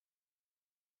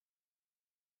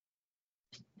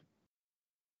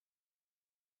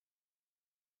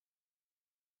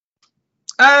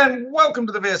And welcome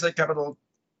to the VSA Capital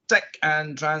Tech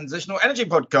and Transitional Energy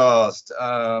Podcast.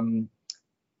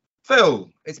 Phil,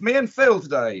 it's me and Phil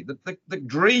today, the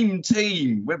dream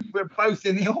team. We're both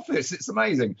in the office. It's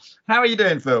amazing. How are you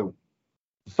doing, Phil?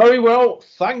 Very well,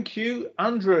 thank you,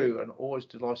 Andrew, and always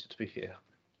delighted to be here.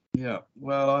 Yeah,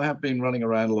 well, I have been running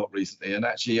around a lot recently, and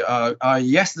actually,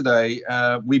 yesterday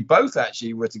we both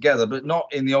actually were together, but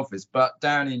not in the office, but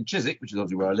down in Chiswick, which is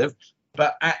obviously where I live,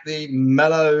 but at the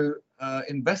Mellow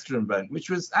investor event, which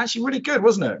was actually really good,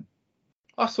 wasn't it?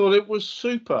 I thought it was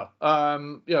super.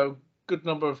 Good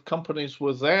number of companies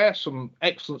were there, some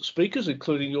excellent speakers,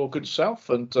 including your good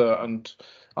self, and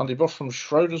Andy Boss from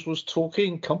Schroders was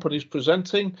talking, companies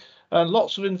presenting, and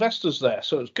lots of investors there.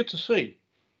 So it was good to see.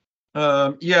 You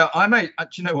know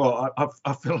what?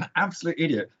 I feel an absolute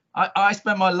idiot. I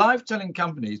spend my life telling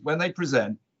companies when they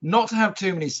present not to have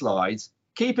too many slides,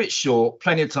 keep it short,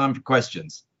 plenty of time for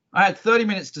questions. I had 30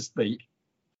 minutes to speak,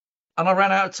 and I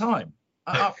ran out of time.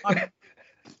 I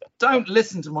don't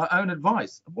listen to my own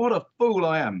advice. What a fool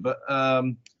I am. But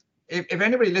if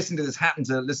anybody listening to this happened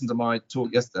to listen to my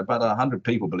talk yesterday, about 100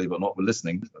 people, believe it or not, were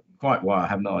listening. Quite why, I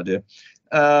have no idea.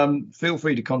 Feel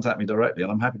free to contact me directly,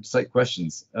 and I'm happy to take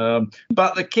questions.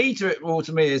 But the key to it all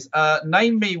to me is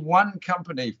name me one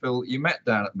company, Phil, you met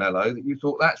down at Mellow that you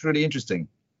thought that's really interesting.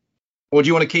 Or do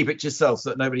you want to keep it to yourself so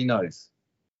that nobody knows?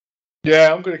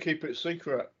 Yeah, I'm going to keep it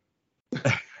secret.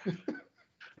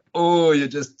 Oh, you're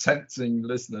just tempting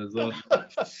listeners, aren't you?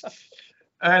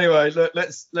 Anyway, look,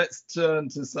 let's turn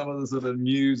to some of the sort of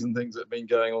news and things that have been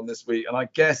going on this week. And I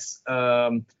guess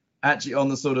actually on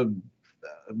the sort of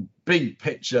big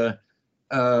picture,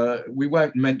 we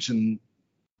won't mention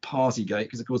Partygate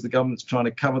because, of course, the government's trying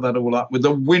to cover that all up with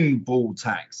the windfall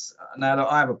tax. Now,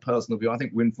 I have a personal view. I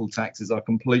think windfall taxes are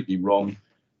completely wrong.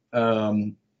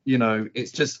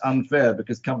 It's just unfair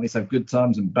because companies have good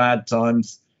times and bad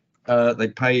times. They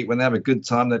pay, when they have a good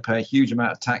time, they pay a huge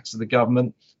amount of tax to the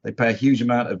government. They pay a huge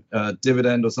amount of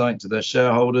dividend or something to their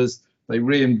shareholders. They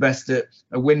reinvest it.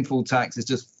 A windfall tax is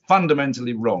just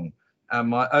fundamentally wrong. And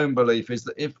my own belief is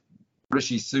that if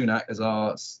Rishi Sunak, as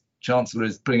our Chancellor,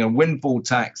 is putting a windfall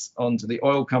tax onto the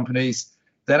oil companies,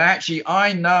 then actually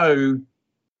I know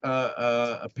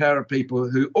a pair of people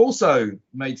who also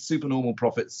made supernormal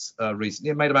profits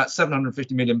recently and made about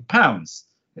 £750 million.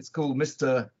 It's called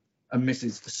Mr. and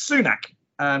Mrs. Sunak.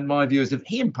 And my view is if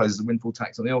he imposes a windfall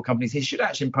tax on the oil companies, he should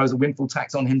actually impose a windfall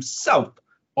tax on himself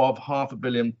of £500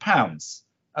 million.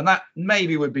 And that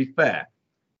maybe would be fair.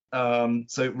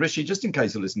 So Rishi, just in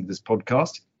case you're listening to this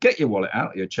podcast, get your wallet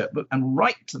out, your checkbook, and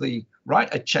write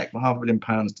a check for £500 million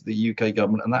to the UK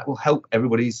government, and that will help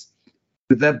everybody's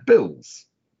with their bills.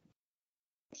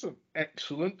 That's an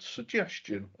excellent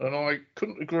suggestion, and I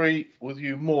couldn't agree with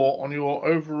you more on your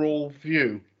overall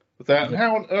view of that. And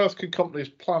how on earth can companies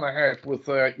plan ahead with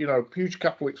their, huge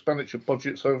capital expenditure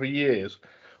budgets over years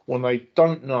when they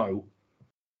don't know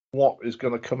what is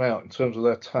going to come out in terms of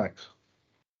their tax?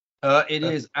 It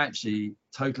is actually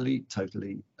totally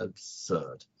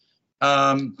absurd.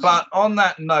 But on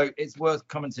that note, it's worth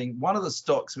commenting. One of the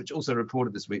stocks, which also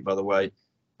reported this week, by the way,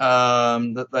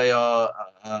 that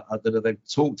they've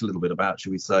talked a little bit about,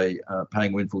 should we say,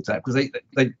 paying windfall tax, because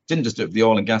they didn't just do it for the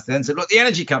oil and gas. They then said, look, the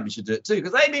energy company should do it too,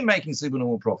 because they've been making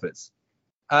supernormal profits.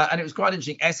 And it was quite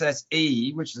interesting.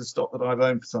 SSE, which is a stock that I've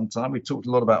owned for some time, we've talked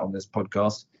a lot about on this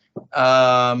podcast.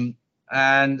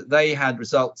 And they had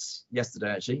results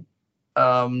yesterday, actually.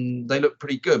 They look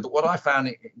pretty good. But what I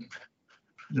found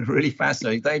really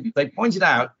fascinating, they pointed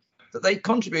out that they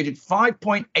contributed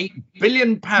 £5.8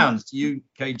 billion to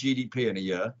UK GDP in a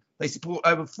year. They support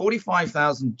over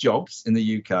 45,000 jobs in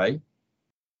the UK.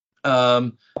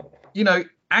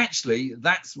 Actually,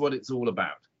 that's what it's all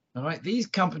about. All right. These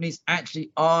companies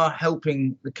actually are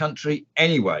helping the country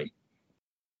anyway.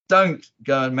 Don't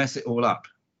go and mess it all up.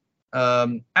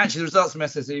 Actually, the results from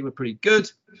SSE were pretty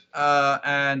good.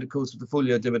 And of course, with the full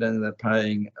year dividend they're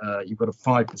paying, you've got a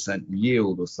 5%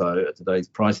 yield or so at today's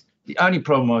price. The only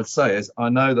problem I would say is I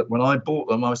know that when I bought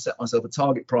them, I set myself a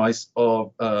target price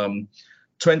of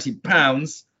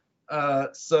 £20.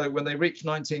 So when they reached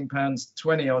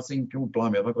 £19.20, I was thinking, oh,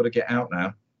 blimey, have I got to get out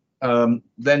now?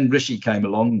 Then Rishi came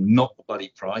along, not the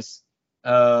bloody price.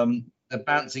 They're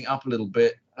bouncing up a little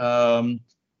bit.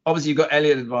 Obviously, you've got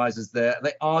Elliott Advisors there.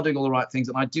 They are doing all the right things.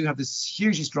 And I do have this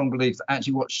hugely strong belief that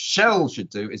actually what Shell should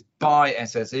do is buy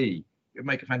SSE. It would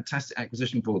make a fantastic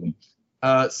acquisition for them.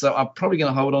 So I'm probably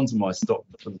going to hold on to my stock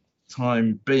for the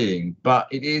time being. But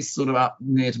it is sort of up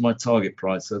near to my target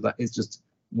price. So that is just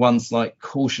one slight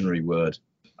cautionary word.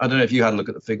 I don't know if you had a look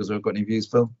at the figures or got any views,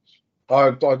 Phil? I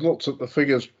looked at the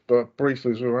figures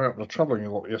briefly as we were out and travelling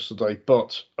a lot yesterday,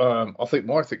 but I think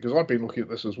my thing, because I've been looking at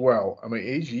this as well, I mean,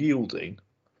 it is yielding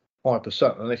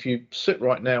 5%. And if you sit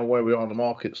right now where we are in the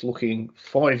markets looking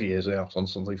 5 years out on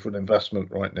something for an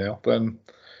investment right now, then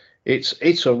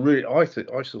it's a really, I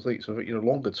still think it's a,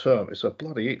 longer term, it's a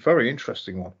very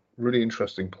interesting one, really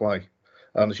interesting play.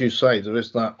 And as you say, there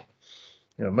is that,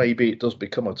 maybe it does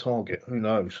become a target, who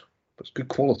knows, but it's good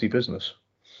quality business.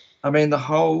 I mean, the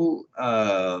whole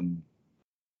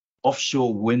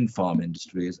offshore wind farm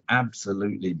industry is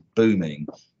absolutely booming,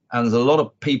 and there's a lot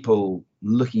of people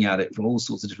looking at it from all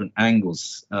sorts of different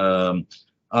angles. I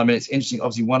mean, it's interesting.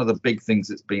 Obviously, one of the big things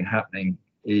that's been happening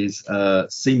is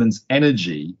Siemens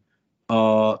Energy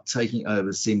are taking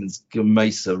over Siemens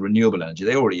Gamesa Renewable Energy.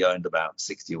 They already owned about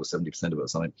 60 or 70% of it or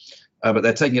something, but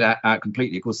they're taking it out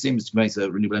completely. Of course, Siemens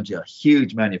Gamesa Renewable Energy are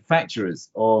huge manufacturers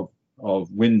of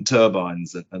wind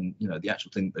turbines and the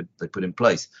actual thing that they put in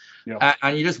place. Yeah.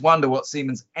 And you just wonder what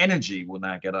Siemens Energy will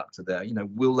now get up to there.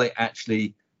 Will they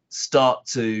actually start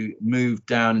to move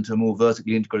down into a more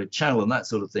vertically integrated channel and that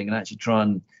sort of thing, and actually try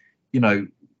and,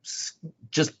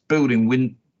 just building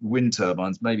wind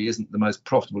turbines maybe isn't the most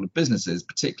profitable of businesses,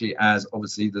 particularly as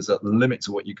obviously there's a limit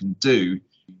to what you can do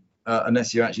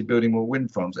unless you're actually building more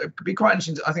wind farms. It could be quite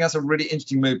interesting. I think that's a really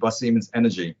interesting move by Siemens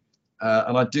Energy.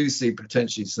 And I do see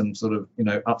potentially some sort of,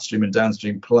 upstream and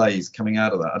downstream plays coming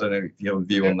out of that. I don't know if you have a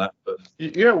view on that. But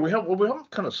yeah, we haven't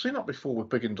kind of seen that before with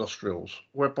big industrials,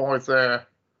 whereby they're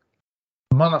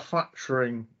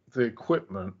manufacturing the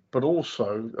equipment, but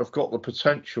also have got the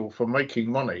potential for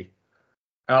making money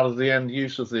out of the end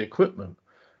use of the equipment,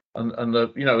 and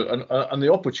the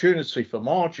opportunity for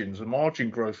margins and margin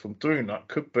growth from doing that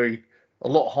could be a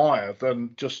lot higher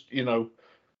than just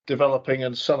developing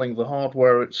and selling the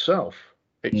hardware itself.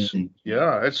 It's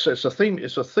it's a theme.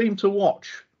 It's a theme to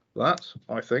watch. That,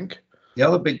 I think. The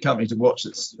other big company to watch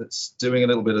that's doing a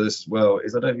little bit of this as well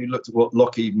is, I don't know if you looked at what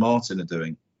Lockheed Martin are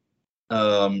doing.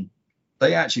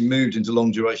 They actually moved into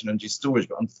long duration energy storage,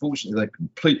 but unfortunately they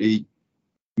completely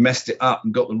messed it up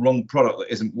and got the wrong product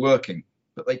that isn't working.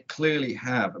 But they clearly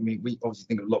have. I mean, we obviously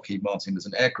think of Lockheed Martin as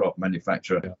an aircraft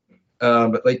manufacturer. Yeah.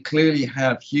 But they clearly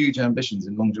have huge ambitions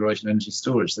in long duration energy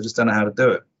storage. They just don't know how to do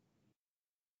it.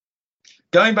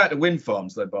 Going back to wind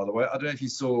farms, though, by the way, I don't know if you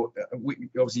saw,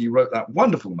 obviously you wrote that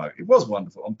wonderful note. It was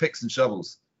wonderful on picks and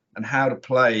shovels and how to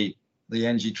play the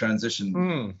energy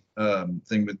transition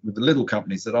thing with the little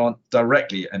companies that aren't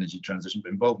directly energy transition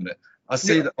but involved in it. I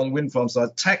see that on the wind farm side,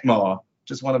 Tecmar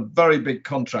just won a very big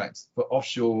contract for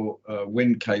offshore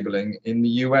wind cabling in the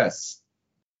US.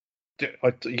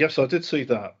 Yes, I did see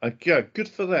that. Yeah, good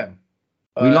for them.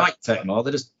 We like Tecmar.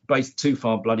 They're just based too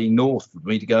far bloody north for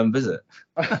me to go and visit.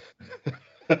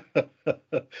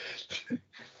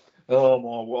 Oh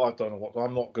my! Well, I don't know what.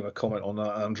 I'm not going to comment on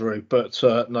that, Andrew. But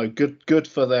no, good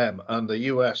for them. And the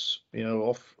US,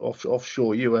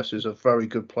 offshore US is a very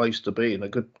good place to be and a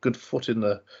good foot in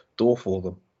the door for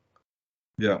them.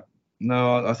 Yeah.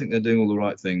 No, I think they're doing all the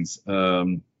right things.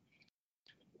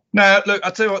 Now, look,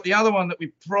 I'll tell you what, the other one that we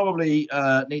probably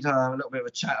need to have a little bit of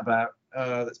a chat about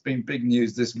that's been big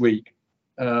news this week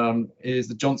is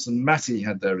the Johnson Matthey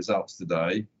had their results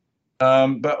today.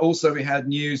 But also we had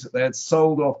news that they had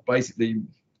sold off basically,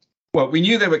 well, we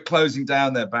knew they were closing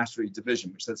down their battery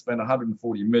division, which they'd spent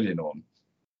 140 million on.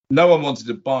 No one wanted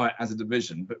to buy it as a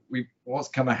division, but what's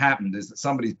kind of happened is that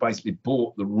somebody's basically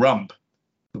bought the rump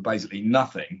for basically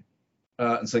nothing.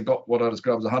 And so got what I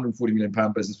describe as a £140 million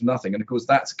business for nothing. And of course,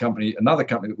 that's another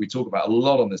company that we talk about a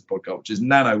lot on this podcast, which is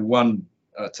Nano One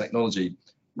Technology,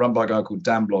 run by a guy called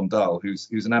Dan Blondal,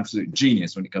 who's an absolute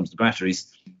genius when it comes to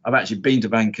batteries. I've actually been to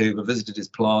Vancouver, visited his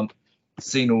plant,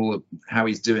 seen how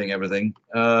he's doing everything.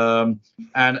 And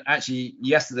actually,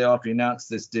 yesterday after he announced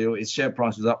this deal, his share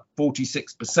price was up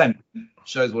 46%.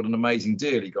 Shows what an amazing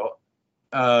deal he got.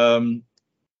 And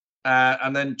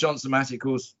then Johnson Matthey, of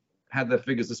course, had their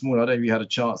figures this morning. I don't know if you had a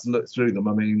chance to look through them.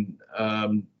 I mean,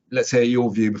 let's hear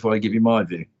your view before I give you my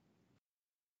view.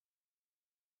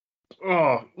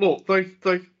 Oh, look, they've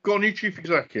got a new chief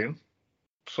exec in,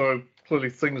 so clearly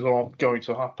things aren't going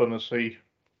to happen as he,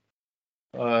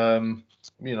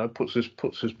 puts his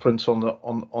print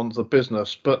on the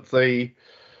business. But the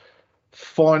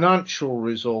financial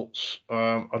results,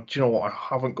 do you know what? I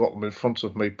haven't got them in front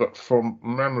of me, but from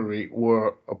memory,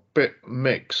 were a bit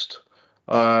mixed.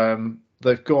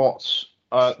 They've got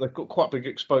quite big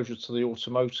exposure to the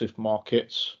automotive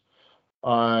markets,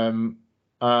 and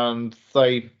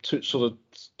they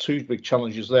two big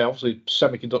challenges there. Obviously,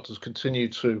 semiconductors continue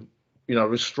to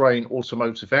restrain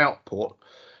automotive output,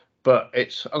 but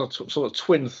it's a sort of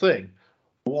twin thing.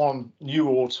 one, new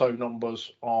auto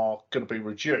numbers are going to be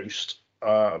reduced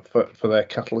for their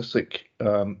catalytic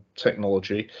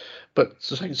technology, but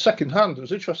second hand, it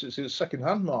was interesting to see the second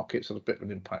hand markets had a bit of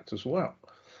an impact as well,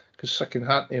 because second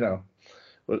hand,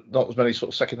 not as many sort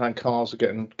of second hand cars are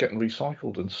getting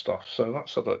recycled and stuff, so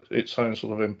that's its own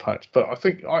sort of impact. But I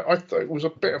think I thought it was a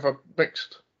bit of a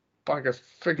mixed bag of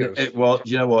figures. It was,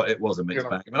 you know what, it was a mixed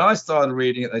bag. When I started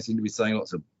reading it, they seemed to be saying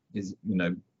lots of,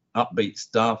 upbeat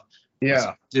stuff.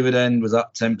 Yeah. Dividend was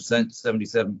up 10% to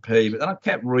 77p, but then I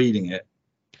kept reading it.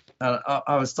 And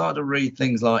I was starting to read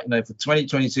things like, for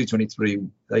 2022-23,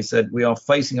 they said we are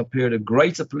facing a period of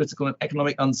greater political and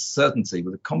economic uncertainty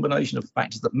with a combination of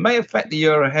factors that may affect the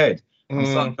year ahead. I'm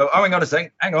starting to go, hang on a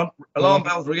second, hang on, alarm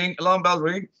bells ringing.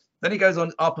 Then he goes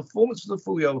on, our performance for the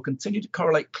full year will continue to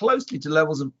correlate closely to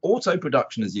levels of auto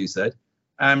production, as you said,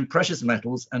 and precious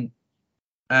metals. And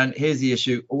here's the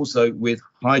issue also with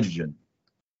hydrogen.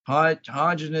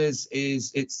 Hydrogen is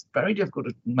it's very difficult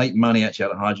to make money actually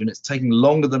out of hydrogen. It's taking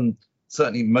longer than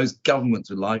certainly most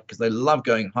governments would like, because they love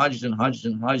going hydrogen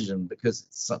because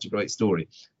it's such a great story.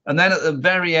 And then at the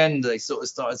very end, they sort of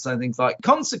started saying things like,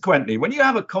 consequently, when you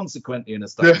have a consequently in a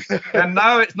statement, then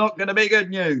no, it's not going to be good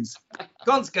news.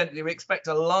 Consequently, we expect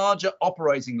a larger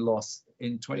operating loss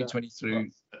in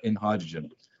 2023 in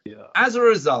hydrogen. Yeah. As a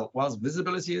result, whilst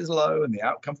visibility is low and the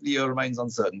outcome for the year remains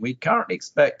uncertain, we currently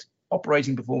expect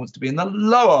operating performance to be in the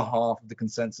lower half of the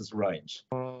consensus range.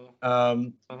 Do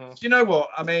you know what?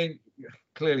 I mean,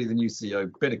 clearly the new CEO,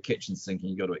 bit of kitchen sinking,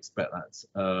 you got to expect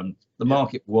that. The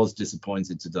market was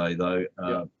disappointed today, though.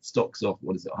 Stock's off,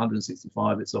 what is it,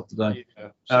 165? It's off today.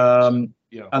 And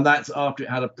that's after it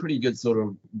had a pretty good sort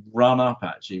of run up,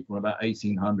 actually, from about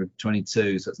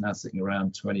 1822. So it's now sitting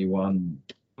around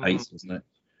 21.8, wasn't it?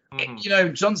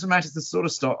 Johnson Matthey is the sort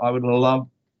of stock I would love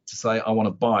to say I want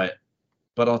to buy it.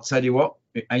 But I'll tell you what,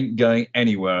 it ain't going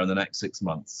anywhere in the next 6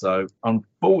 months. So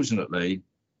unfortunately,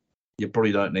 you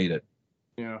probably don't need it.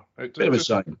 Yeah, bit of a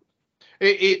shame.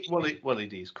 It is,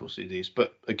 of course it is.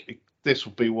 But this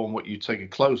will be one what you take a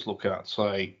close look at.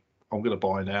 Say, I'm going to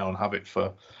buy now and have it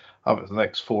for the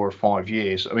next 4 or 5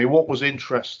 years. I mean, what was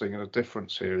interesting and a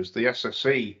difference here is the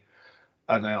SSE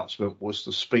announcement was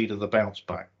the speed of the bounce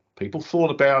back. People thought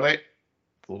about it,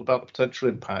 thought about the potential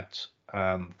impact,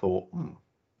 and thought,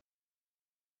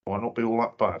 why not be all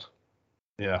that bad?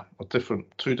 Yeah,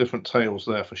 two different tales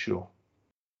there for sure.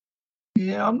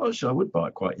 Yeah, I'm not sure I would buy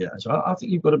it quite yet. Actually, I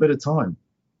think you've got a bit of time.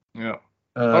 Yeah.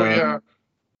 I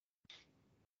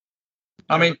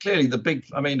mean, clearly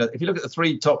if you look at the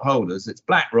three top holders, it's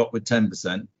BlackRock with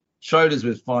 10%, Schroders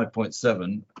with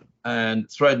 5.7%, and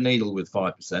Threadneedle with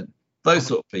 5%. Those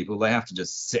sort of people, they have to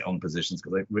just sit on positions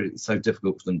because it's so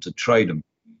difficult for them to trade them.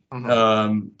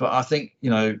 But I think,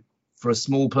 for a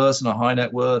small person, a high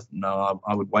net worth, no,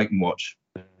 I would wait and watch.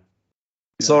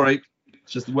 Sorry,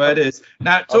 it's just the way it is.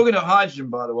 Now, talking of hydrogen,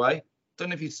 by the way, don't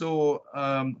know if you saw,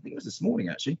 I think it was this morning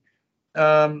actually,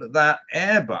 that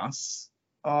Airbus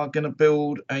are going to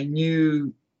build a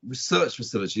new research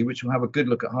facility which will have a good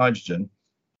look at hydrogen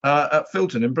at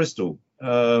Filton in Bristol,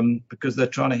 because they're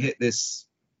trying to hit this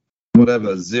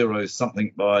zero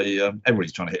something by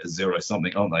everybody's trying to hit a zero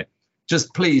something, aren't they?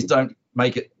 Just please don't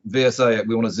make it VSA.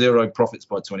 We want to zero profits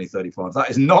by 2035. That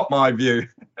is not my view.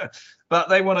 But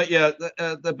they want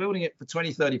to, they're building it for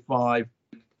 2035,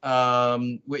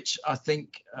 which I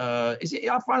think I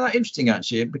find that interesting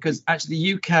actually, because actually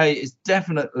the UK is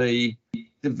definitely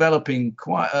developing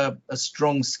quite a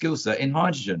strong skill set in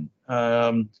hydrogen,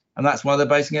 and that's why they're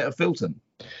basing it at Filton.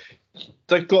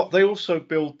 They also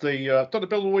build don't they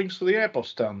build the wings for the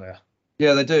Airbus down there?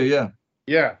 Yeah, they do.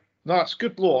 Yeah. No, that's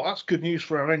good law. That's good news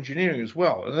for our engineering as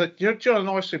well. And the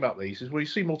nice thing about these is when you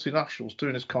see multinationals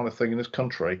doing this kind of thing in this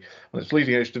country, and it's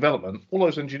leading edge development, all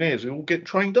those engineers will get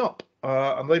trained up,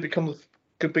 and they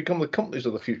could become the companies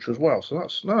of the future as well. So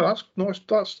that's nice.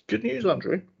 That's good news,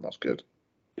 Andrew. That's good.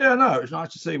 Yeah, no, it was nice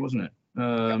to see, wasn't it?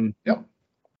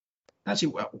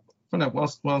 Actually,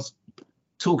 whilst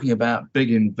talking about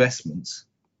big investments,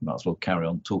 might as well carry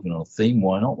on talking on a theme.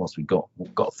 Why not? Whilst we've got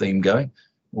a theme going,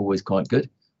 always quite good.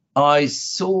 I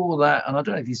saw that, and I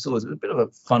don't know if you saw it. It was a bit of a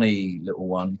funny little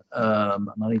one. And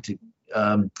I need to.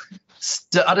 I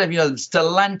don't know if you know,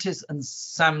 Stellantis and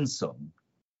Samsung,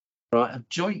 right, have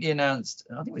jointly announced,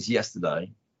 I think it was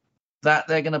yesterday, that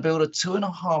they're going to build a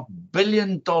 $2.5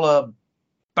 billion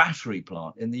battery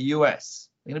plant in the US.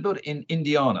 They're going to build it in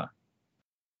Indiana.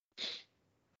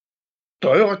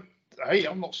 Hey,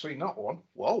 I'm not seeing that one.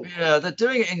 Whoa. Yeah, they're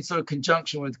doing it in sort of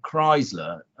conjunction with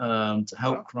Chrysler, to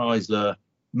help Chrysler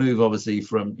move obviously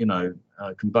from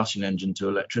combustion engine to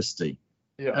electricity.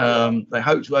 They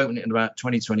hope to open it in about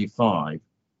 2025,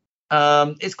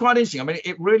 It's quite interesting. I mean,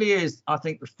 it really is, I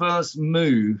think, the first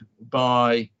move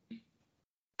by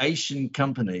Asian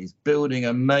companies building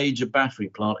a major battery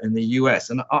plant in the US.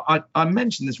 And I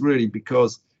mention this really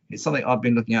because it's something I've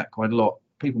been looking at quite a lot.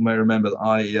 People may remember that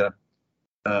I,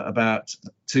 about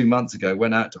 2 months ago,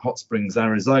 went out to Hot Springs,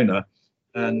 Arizona,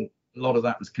 and a lot of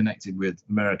that was connected with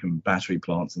American battery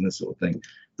plants and this sort of thing.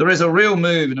 There is a real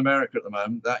move in America at the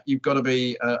moment that you've got to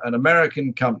be an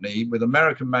American company with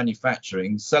American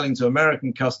manufacturing, selling to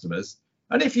American customers.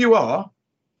 And if you are,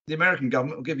 the American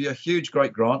government will give you a huge,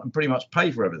 great grant and pretty much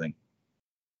pay for everything.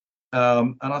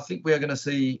 And I think we are going to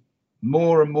see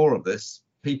more and more of this,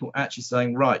 people actually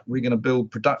saying, right, we're going to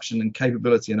build production and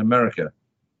capability in America.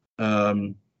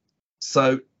 And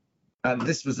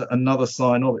this was another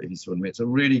sign of it, if you saw me. It's a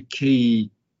really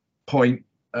key point.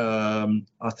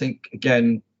 I think,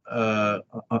 again, I'm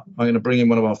going to bring in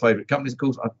one of our favorite companies, of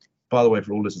course. By the way,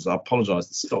 for all listeners, I apologize.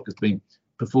 The stock has been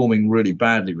performing really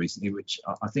badly recently, which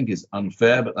I think is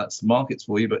unfair, but that's markets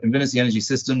for you. But Invinity Energy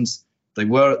Systems, they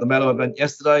were at the Mellow event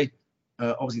yesterday.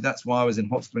 Obviously, that's why I was in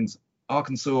Hot Springs,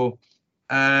 Arkansas.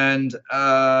 And,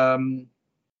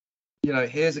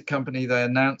 here's a company. They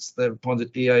announced they've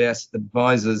appointed EAS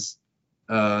advisors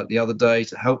the other day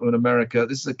to help them in America.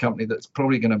 This is a company that's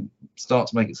probably going to start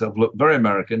to make itself look very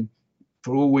American.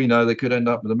 For all we know, they could end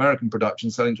up with American production,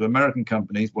 selling to American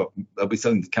companies. Well, they'll be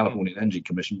selling to the California Energy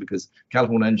Commission, because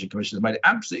California Energy Commission has made it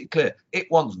absolutely clear it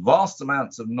wants vast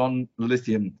amounts of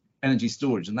non-lithium energy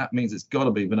storage, and that means it's got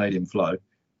to be vanadium flow.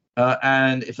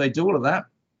 And if they do all of that,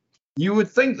 you would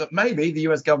think that maybe the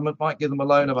US government might give them a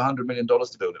loan of $100 million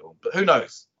to build it all. But who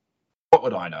knows? What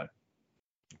would I know?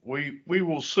 We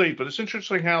will see. But it's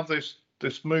interesting how this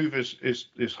move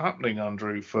is happening,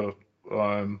 Andrew, for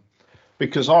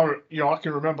because I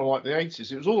can remember, like, the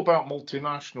 80s, it was all about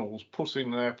multinationals putting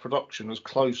their production as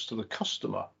close to the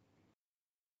customer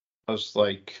as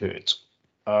they could.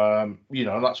 And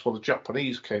that's why the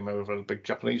Japanese came over, the big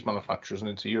Japanese manufacturers,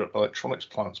 and into Europe electronics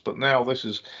plants. But now this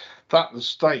is that the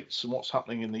States and what's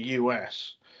happening in the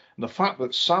US, and the fact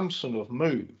that Samsung have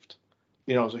moved,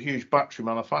 as a huge battery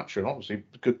manufacturer, and obviously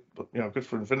good for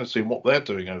Invinity and what they're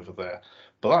doing over there.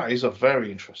 But that is a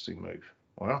very interesting move.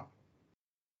 Wow.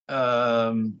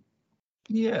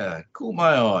 Yeah, caught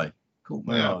my eye.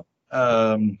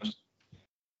 Eye.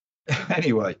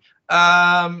 Anyway,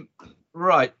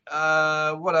 right.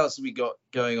 What else have we got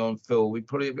going on, Phil? We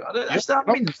probably there's not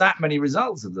been that many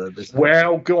results of this.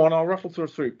 Well, go on. I'll rattle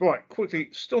through. Right, quickly.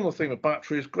 Still on the theme of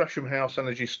batteries. Gresham House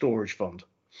Energy Storage Fund.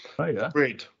 Oh yeah.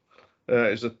 GRID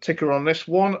is a ticker on this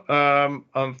one,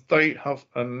 and they have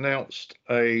announced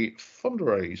a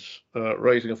fundraise,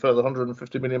 raising a further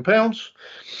 £150 million.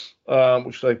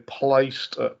 Which they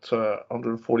placed at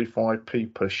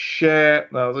 145p per share.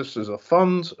 Now, this is a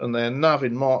fund, and their NAV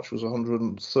in March was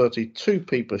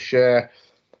 132p per share.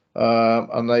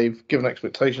 And they've given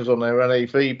expectations on their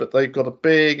NAV, but they've got a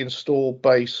big installed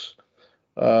base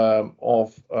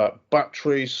of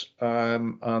batteries,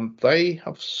 and they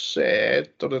have said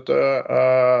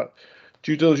due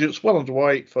diligence well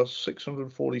underway for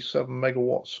 647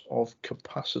 megawatts of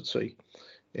capacity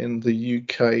in the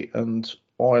UK and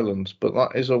Ireland. But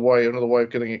that is another way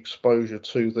of getting exposure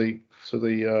to the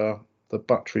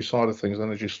battery side of things,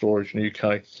 energy storage in the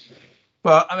UK.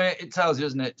 Well, I mean, it tells you,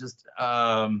 doesn't it, just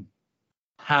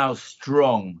how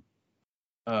strong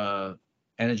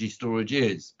energy storage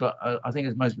is. But I think,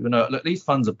 as most people know, look, these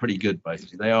funds are pretty good.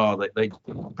 Basically, they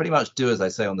pretty much do as they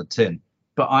say on the tin.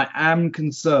 But I am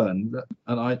concerned that,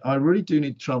 and I really do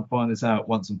need to try and find this out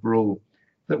once and for all,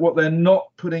 that what they're not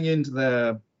putting into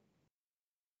their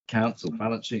council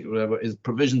balance sheet or whatever is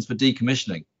provisions for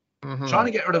decommissioning. Mm-hmm. Trying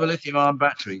to get rid of a lithium-ion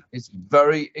battery is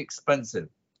very expensive,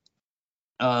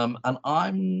 and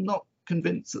I'm not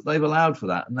convinced that they've allowed for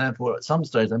that, and therefore at some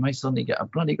stage they may suddenly get a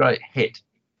bloody great hit.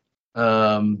 We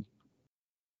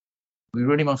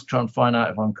really must try and find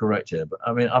out if I'm correct here, but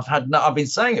I mean, I've been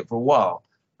saying it for a while,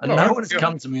 and no one has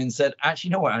come to me and said, actually,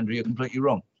 you know what, Andrew, you're completely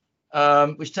wrong,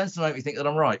 which tends to make me think that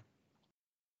I'm right.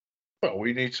 Well,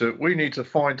 we need to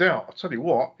find out. I'll tell you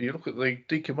what, you look at the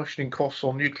decommissioning costs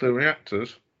on nuclear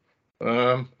reactors,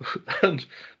 and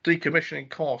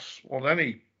decommissioning costs on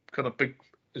any kind of big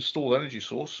installed energy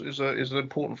source is an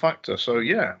important factor. So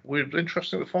yeah, we're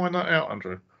interested to find that out,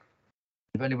 Andrew.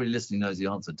 If anybody listening knows the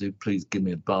answer, do please give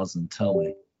me a buzz and tell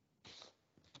me.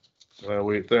 There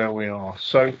we are.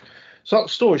 So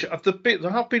storage.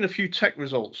 There have been a few tech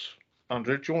results,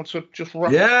 Andrew. Do you want to just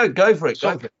wrap? Yeah, go for it.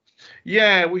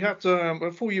 Yeah, we had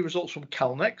full year results from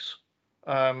Calnex.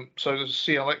 So there's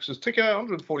CLX's ticker,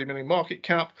 140 million market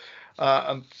cap,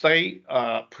 and they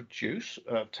produce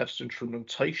test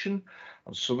instrumentation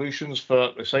and solutions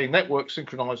for, they say, network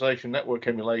synchronization, network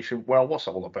emulation. Well, what's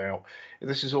that all about?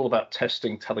 This is all about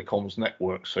testing telecoms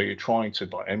networks. So you're trying to,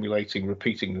 by emulating,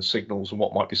 repeating the signals and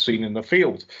what might be seen in the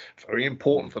field. Very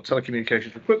important for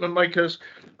telecommunications equipment makers.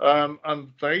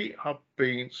 And they have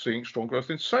been seeing strong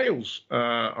growth in sales.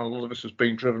 And a lot of this has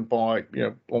been driven by,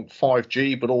 on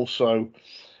 5G, but also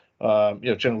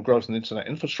general growth in internet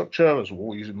infrastructure as we're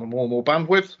all using more and more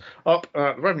bandwidth up.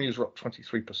 The revenues were up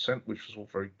 23%, which was all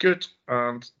very good,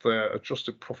 and their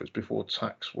adjusted profits before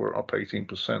tax were up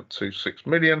 18% to 6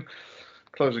 million,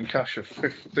 closing cash of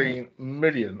 15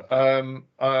 million. So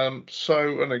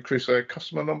an increase their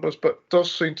customer numbers, but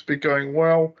does seem to be going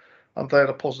well, and they had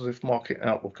a positive market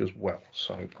outlook as well.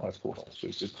 So I thought that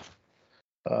was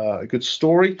a good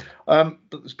story, but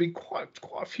there's been quite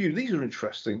a few. These are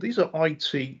interesting. These are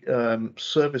IT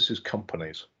services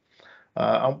companies,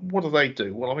 and what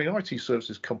do? Well, I mean, IT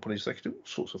services companies, they can do all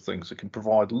sorts of things. They can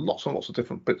provide lots and lots of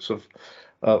different bits of,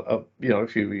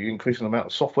 if you increase the amount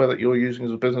of software that you're using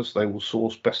as a business, they will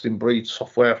source best-in-breed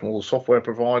software from all the software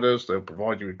providers. They'll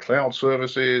provide you with cloud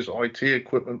services, IT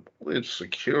equipment,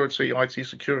 security, IT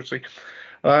security,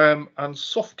 and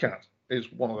Softcat is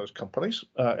one of those companies,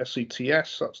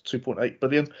 SCTS, that's 2.8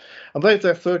 billion, and they had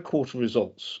their third quarter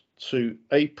results to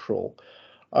April,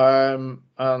 and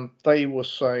they were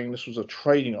saying this was a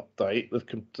trading update.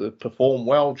 They've performed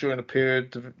well during the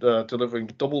period, delivering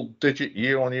double-digit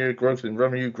year-on-year growth in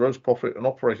revenue, gross profit, and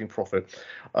operating profit.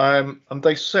 And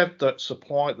they said that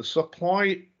the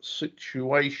supply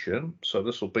situation, so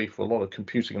this will be for a lot of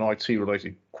computing and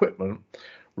IT-related equipment,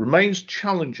 remains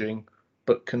challenging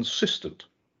but consistent.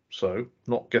 So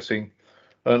not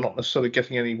necessarily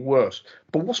getting any worse.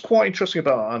 But what's quite interesting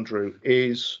about it, Andrew,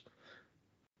 is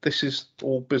this is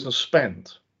all business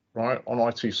spend, right, on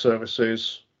IT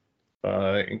services,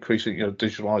 increasing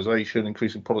digitalization,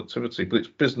 increasing productivity, but it's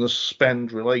business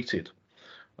spend related,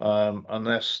 and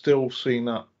they're still seeing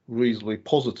that reasonably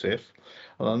positive.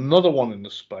 And another one in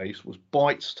the space was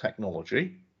Bytes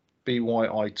Technology,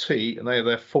 BYIT, and they are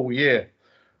their full year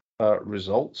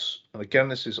results. And again,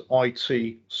 this is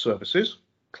IT services,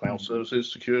 cloud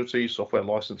services, security, software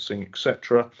licensing,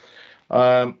 etc.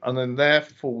 And then their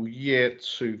full year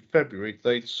to February,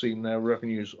 they'd seen their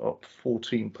revenues up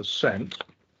 14%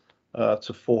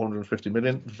 to 450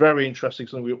 million. Very interesting,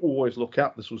 something we always look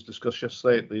at. This was discussed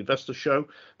yesterday at the investor show.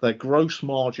 Their gross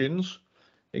margins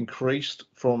increased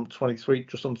from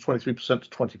just under 23% to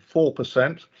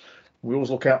 24%. We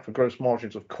always look out for gross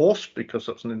margins, of course, because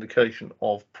that's an indication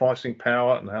of pricing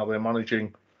power and how they're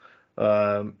managing,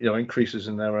 increases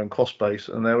in their own cost base.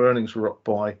 And their earnings were up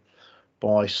by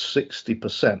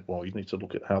 60%. Well, you need to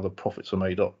look at how the profits are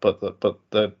made up, but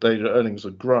their earnings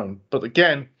have grown. But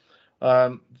again,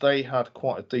 they had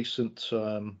quite a decent,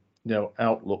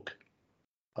 outlook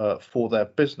for their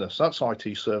business. That's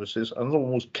IT services. Another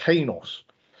one was Kainos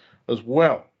as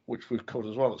well, which we've covered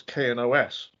as well. It's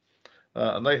KNOS.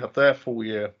 And they had their full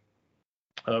year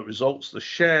results. The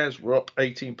shares were up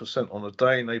 18% on a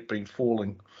day, and they've been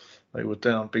falling. They were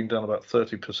been down about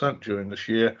 30% during this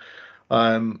year.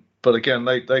 But again,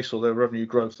 they saw their revenue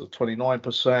growth of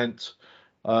 29%.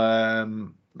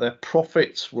 Their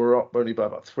profits were up only by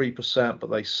about 3%, but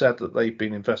they said that they've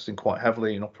been investing quite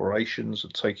heavily in operations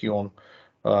and taking on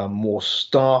more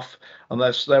staff. And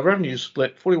their revenue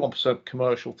split 41%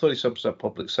 commercial, 37%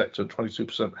 public sector, and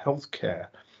 22% healthcare.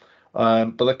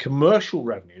 But the commercial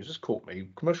revenues, this caught me,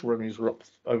 commercial revenues were up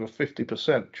over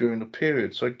 50% during the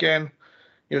period. So again,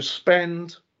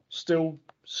 spend still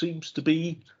seems to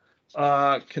be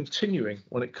continuing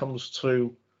when it comes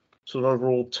to sort of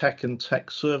overall tech and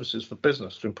tech services for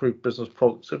business to improve business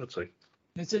productivity.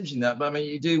 It's interesting that, but I mean,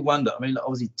 you do wonder. I mean,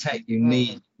 obviously, tech you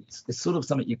need. It's sort of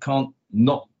something you can't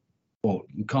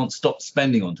stop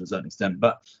spending on to a certain extent.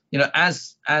 But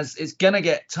as it's going to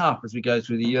get tough as we go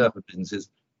through the year for businesses.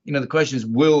 The question is,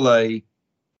 will they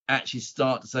actually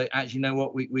start to say, actually, you know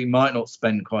what, we might not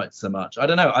spend quite so much? I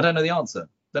don't know. I don't know the answer.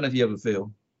 Don't know if you ever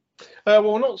feel. Well,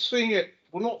 we're not seeing it.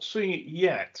 We're not seeing it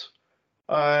yet.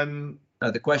 No,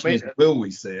 the question is, will we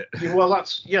see it? Well,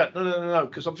 that's no.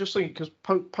 Because I'm just thinking,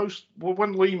 because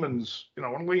when Lehman's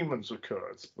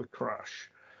occurred, the crash,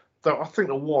 though I think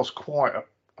there was quite a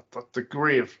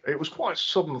degree of, it was quite a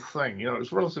sudden thing. It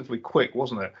was relatively quick,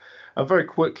 wasn't it? And very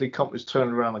quickly, companies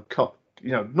turned around and cut.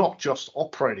 Not just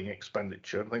operating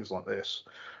expenditure and things like this,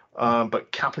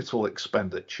 but capital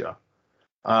expenditure.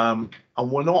 And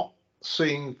we're not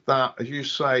seeing that, as you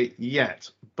say, yet.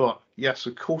 But yes,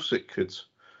 of course it could.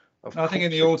 I think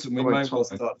in the autumn we may well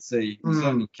start to see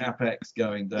certainly CapEx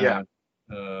going down.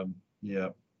 Yeah. Yeah.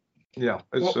 Yeah,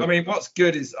 Well, I mean, what's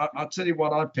good is I'll tell you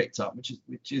what I picked up, which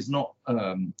is not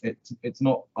it's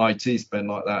not IT spend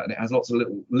like that, and it has lots of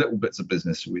little bits of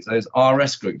business. Shall we say? It's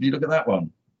RS Group. Do you look at that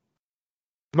one?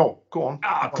 no, go on.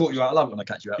 I caught you out. I love it when I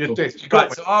catch you out. You Cool. did. You Right.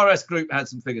 got So RS Group had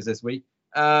some figures this week,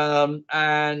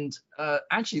 and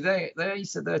actually they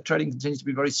said their trading continues to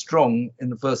be very strong in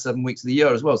the first 7 weeks of the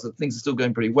year as well. So things are still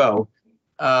going pretty well.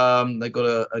 They've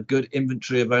got a good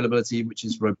inventory availability, which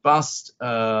is robust.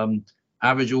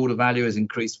 Average order value has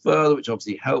increased further, which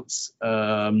obviously helps.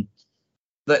 They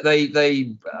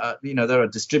they're a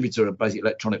distributor of basic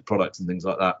electronic products and things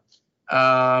like that.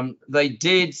 They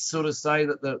did sort of say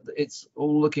that it's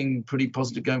all looking pretty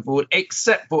positive going forward,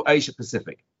 except for Asia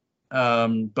Pacific.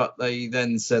 But they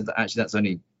then said that actually that's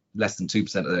only less than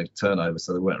 2% of their turnover,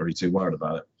 so they weren't really too worried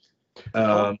about it.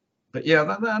 But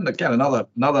yeah, and again, another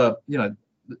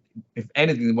if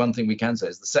anything, the one thing we can say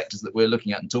is the sectors that we're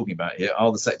looking at and talking about here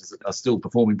are the sectors that are still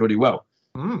performing pretty well.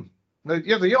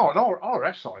 Yeah, they are. And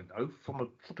RS, I know from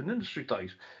flipping industry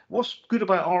days. What's good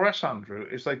about RS, Andrew,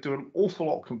 is they do an awful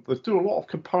lot. They do a lot of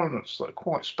components that are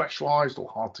quite specialised or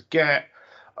hard to get.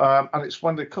 And it's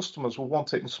when the customers will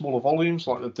want it in smaller volumes,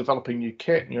 like they're developing new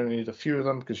kit, and you only need a few of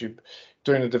them because you're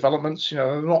doing the developments.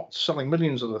 They're not selling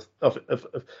millions of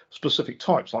specific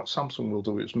types like Samsung will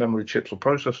do its memory chips or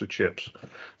processor chips.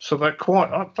 So they're quite.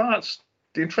 That's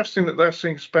interesting that they're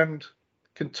seeing spend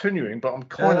continuing, but I'm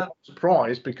kind of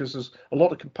surprised because there's a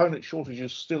lot of component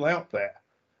shortages still out there,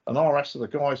 and RS are the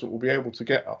guys that will be able to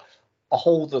get a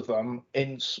hold of them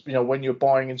in when you're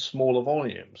buying in smaller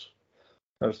volumes.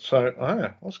 So,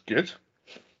 that's good.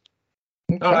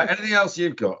 Okay. All right. Anything else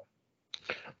you've got?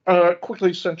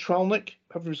 Quickly, Centralnik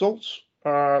have results.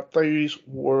 These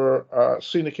were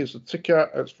CNIC is the ticker.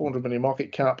 It's 400 million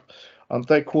market cap, and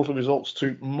their quarterly results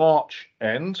to March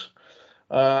end.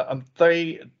 And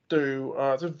they do.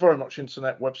 They're very much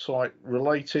internet website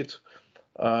related.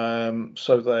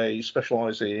 So they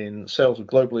specialize in sales of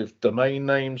globally of domain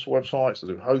names, websites. They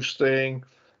do hosting,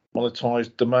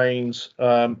 monetized domains,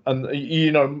 and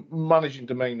managing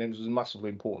domain names is a massively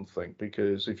important thing,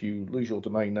 because if you lose your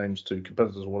domain names to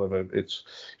competitors or whatever, it's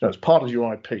it's part of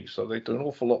your IP. So they do an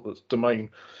awful lot that's domain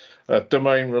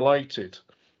related,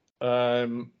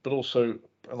 but also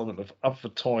element of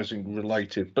advertising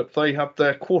related. But they had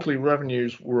their quarterly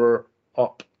revenues were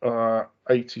up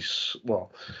 80.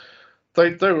 Well,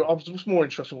 they were. I was more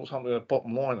interested in what's happening at the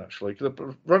bottom line actually.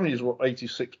 The revenues were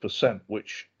 86%,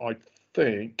 which I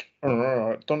think, I don't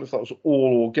know if that was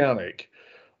all organic,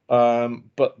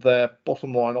 but their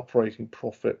bottom line operating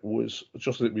profit was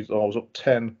was up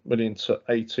 10 million to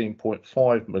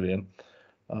 18.5 million,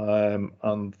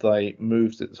 and they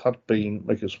moved. It had been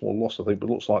making a small loss, I think, but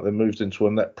it looks like they moved into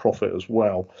a net profit as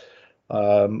well.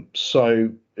 So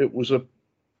it was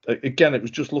it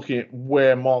was just looking at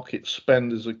where market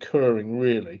spend is occurring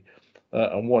really,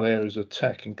 and what areas of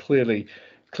tech, and clearly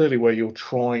where you're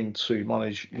trying to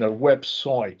manage,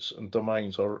 websites and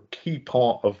domains are a key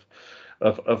part of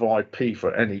IP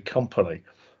for any company,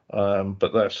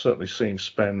 but they're certainly seeing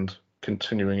spend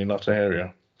continuing in that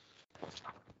area.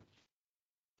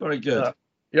 Very good.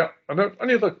 Yeah, and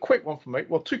any other quick one from me?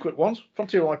 Well, two quick ones.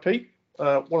 Frontier IP,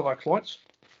 one of our clients,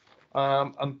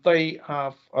 and they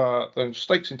have their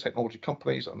stakes in technology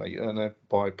companies, and they earn it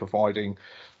by providing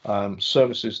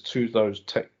services to those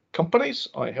tech companies,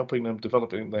 helping them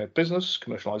developing their business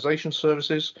commercialization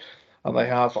services. And they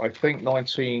have, I think,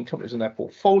 19 companies in their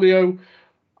portfolio.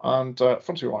 And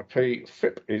Frontier IP,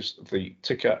 FIP is the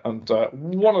ticker, and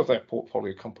one of their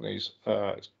portfolio companies,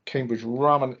 Cambridge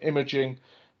Raman Imaging,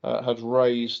 has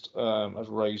raised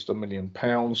 £1 million,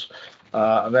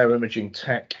 and their imaging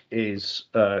tech is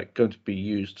going to be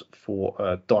used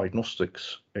for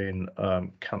diagnostics in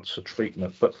cancer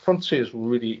treatment. But Frontier's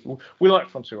we like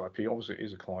Frontier IP. Obviously, it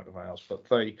is a client of ours, but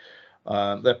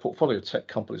their portfolio tech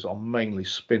companies are mainly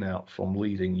spin out from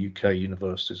leading UK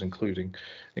universities, including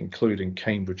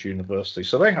Cambridge University.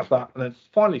 So they have that. And then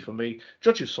finally for me,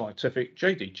 Judges Scientific,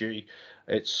 JDG.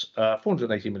 It's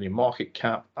 480 million market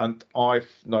cap, and I've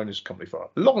known this company for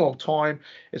a long time.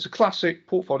 It's a classic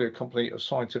portfolio company of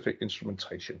scientific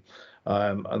instrumentation,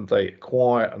 and they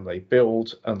acquire and they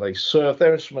build and they serve.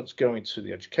 Their instruments go into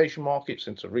the education markets,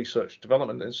 into research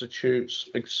development institutes,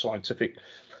 big scientific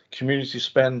community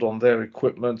spend on their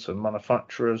equipment and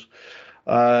manufacturers.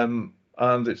 And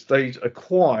they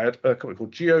acquired a company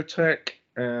called Geotech,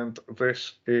 and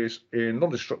this is in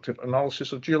non-destructive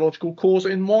analysis of geological cores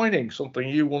in mining, something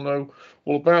you will know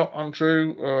all about,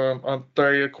 Andrew. And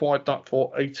they acquired that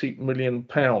for £80 million.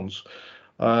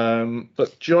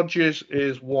 But Judges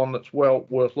is one that's well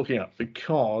worth looking at,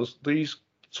 because these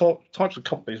types of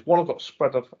companies. One have got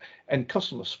spread of end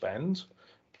customer spend,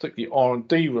 particularly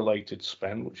R&D related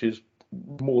spend, which is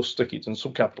more sticky than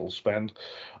some capital spend,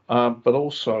 but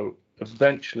also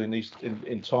eventually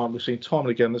in time, we've seen time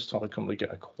and again this type of company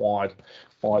get acquired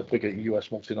by bigger US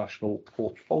multinational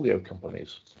portfolio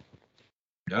companies.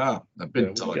 Yeah, a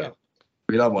big target.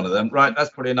 We love one of them. Right, that's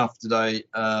probably enough today.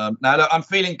 Now, look, I'm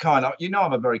feeling kind. You know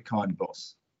I'm a very kind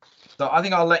boss. So I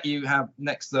think I'll let you have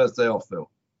next Thursday off, Phil.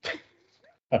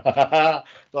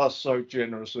 That's so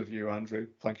generous of you, Andrew.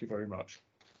 Thank you very much.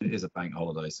 It is a bank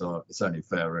holiday, so it's only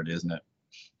fair, really, isn't it?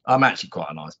 I'm actually quite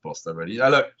a nice boss, though, really.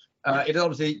 Look, it is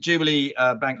obviously Jubilee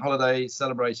bank holiday,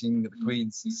 celebrating the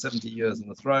Queen's 70 years on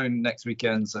the throne next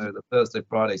weekend. So the Thursday,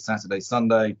 Friday, Saturday,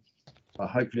 Sunday.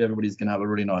 Hopefully everybody's going to have a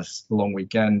really nice long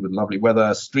weekend with lovely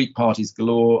weather, street parties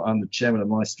galore. I'm the chairman of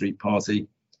my street party.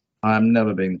 I am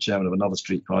never being the chairman of another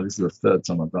street party. This is the third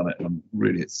time I've done it. And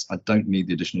I don't need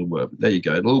the additional work. But there you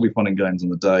go. It'll all be fun and games on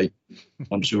the day.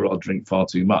 I'm sure I'll drink far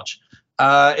too much.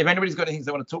 If anybody's got anything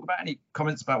they want to talk about, any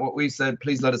comments about what we've said,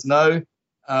 please let us know,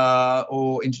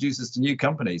 or introduce us to new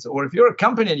companies. Or if you're a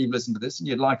company and you've listened to this and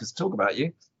you'd like us to talk about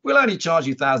you, we'll only charge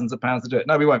you thousands of pounds to do it.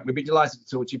 No, we won't. We'd be delighted to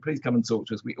talk to you. Please come and talk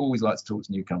to us. We always like to talk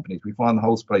to new companies. We find the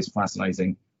whole space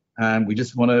fascinating, and we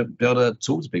just want to be able to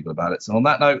talk to people about it. So on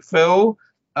that note, Phil,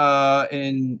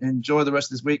 enjoy the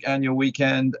rest of this week and your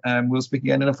weekend, and we'll speak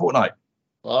again in a fortnight.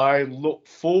 I look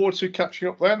forward to catching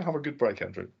up then. Have a good break,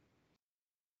 Andrew.